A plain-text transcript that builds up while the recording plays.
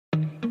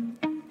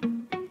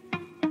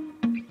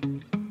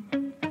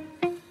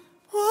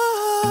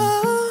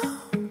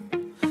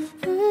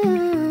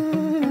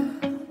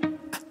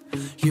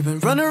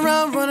running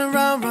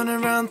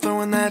around,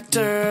 throwing that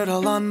dirt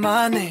all on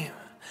my name.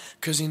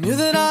 'Cause you knew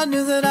that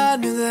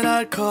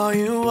I'd call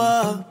you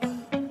up.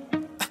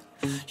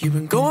 You've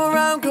been going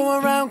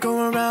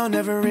around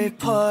every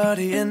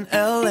party in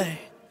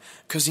LA.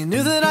 'Cause you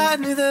knew that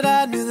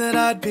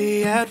I'd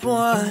be at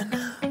one.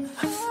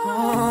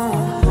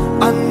 Oh,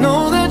 I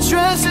know that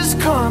dress is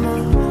karma,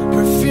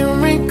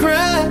 perfume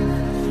regret.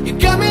 You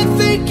got me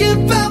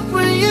thinking about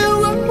when you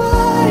were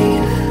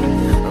mine.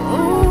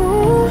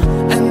 Oh,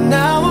 and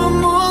now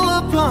I'm all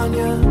up on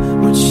you.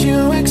 What you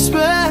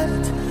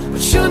expect?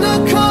 But you're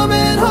not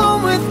coming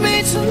home with me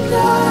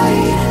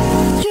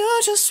tonight. You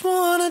just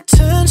want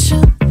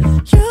attention.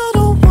 You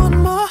don't want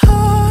my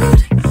heart.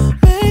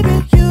 Maybe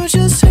you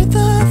just hate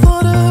the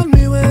thought of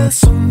me with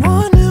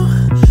someone new.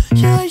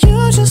 Yeah, you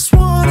just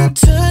want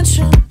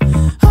attention.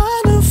 I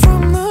knew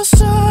from the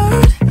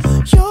start.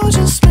 You're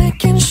just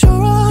making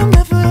sure I'm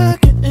never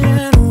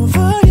getting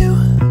over you.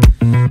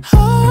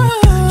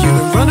 You've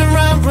been running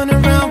around,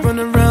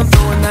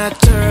 throwing that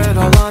dirt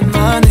all on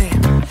my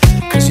name.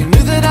 'Cause you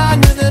knew that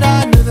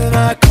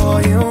I'd call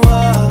you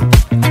up.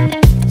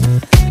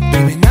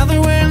 Baby, now that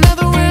we're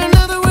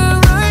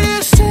right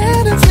here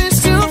standing face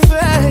to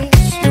face,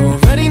 you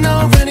already know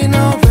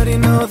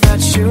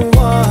that you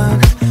won.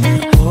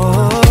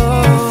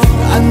 Oh,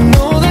 I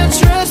know that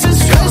dress is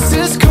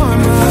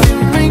karma, you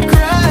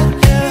regret.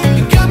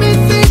 You got me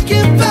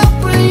thinking about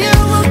when you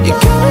were mine. You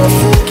got me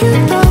thinking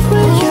about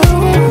when you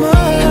were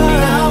mine.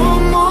 Now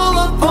I'm all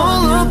up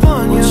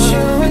on you. What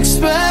you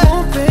expect?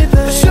 Oh, baby,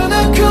 but you're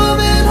not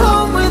coming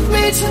home with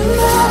me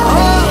tonight.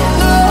 Oh,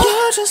 no. You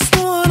just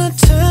want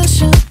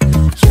attention.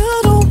 You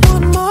don't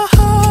want my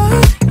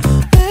heart.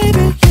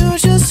 Baby, you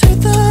just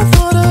hate the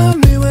thought of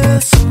me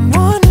with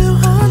someone new.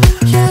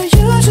 Yeah,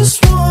 you just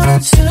want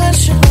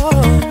attention.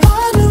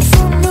 I knew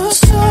from the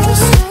start.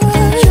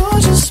 You're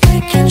just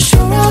making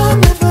sure I'm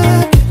never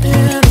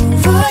getting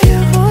over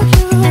you.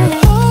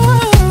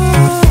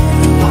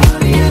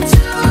 What are you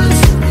doing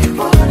to me?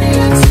 What are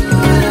you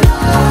doing?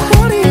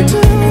 What are you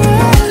doing?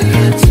 What are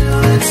you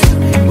doing to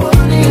me? What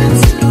are you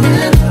doing?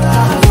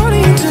 What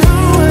are you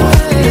doing?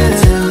 What are you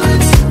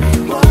doing to me?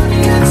 What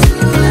are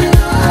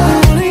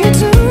you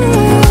doing?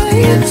 What are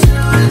you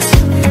doing to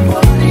me?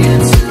 What are you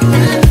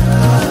doing?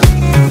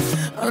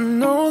 I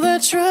know that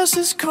dress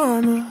is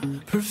karma,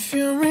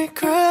 perfume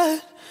regret.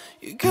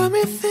 You got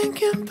me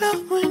thinking about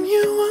when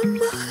you were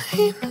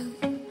mine.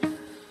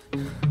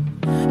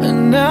 And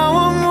now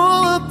I'm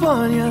all up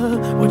on you.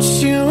 What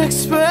you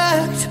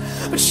expect?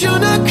 But you're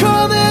not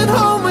coming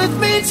home with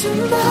me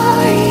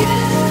tonight.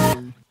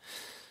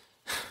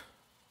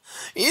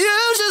 You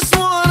just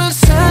want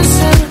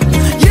attention.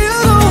 You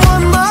don't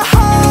want my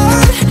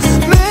heart.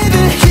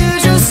 Maybe you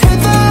just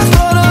hate the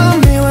thought of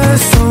me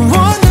with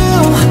someone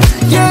new.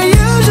 Yeah,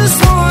 you just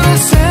want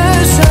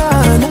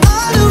attention.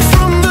 I knew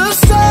from the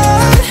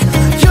start.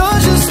 You're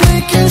just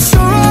making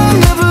sure I'm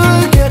never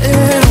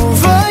getting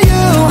over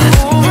you.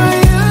 Over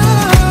you.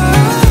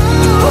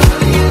 What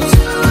are you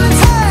doing?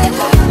 Hey,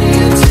 what are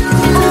you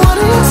doing? What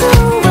are you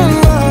doing?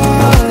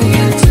 What are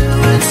you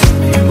doing to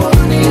me? What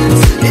are you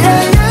doing?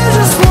 Yeah, you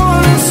just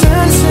want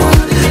attention.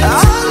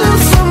 I knew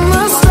from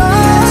the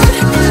start.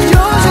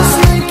 You're just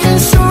making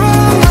sure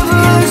I'm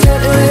never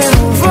getting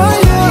over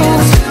you.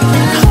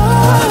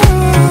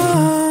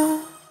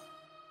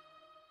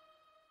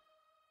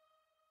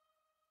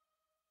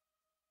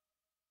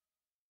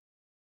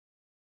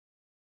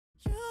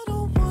 You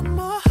don't want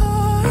my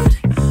heart.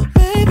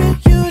 Maybe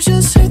you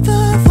just hate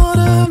the thought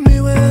of me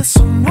with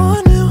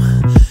someone new.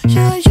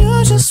 Yeah,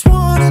 you just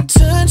want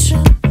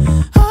attention.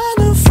 I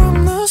knew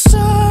from the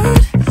start.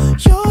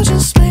 You're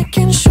just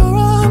making sure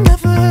I'm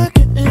never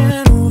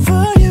getting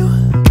over you.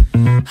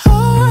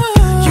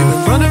 You've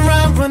been running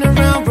around,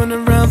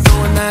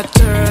 throwing that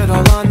dirt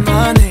all on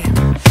my name.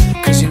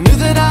 'Cause you knew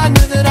that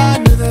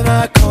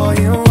I'd call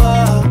you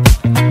up.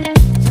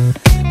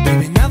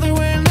 Baby, now that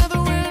we're right.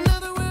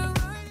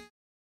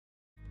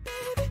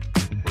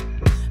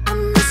 I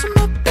miss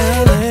my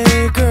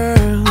LA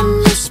girl. I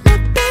miss my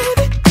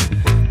baby.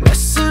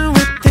 Messing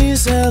with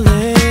these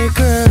LA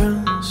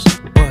girls.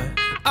 What?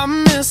 I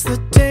miss the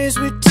days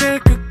we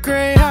took a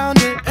Greyhound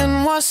to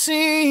NYC.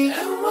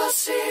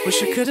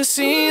 Wish I could have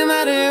seen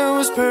that it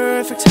was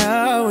perfect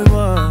how it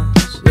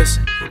was.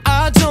 Listen,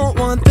 I don't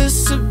want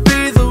this to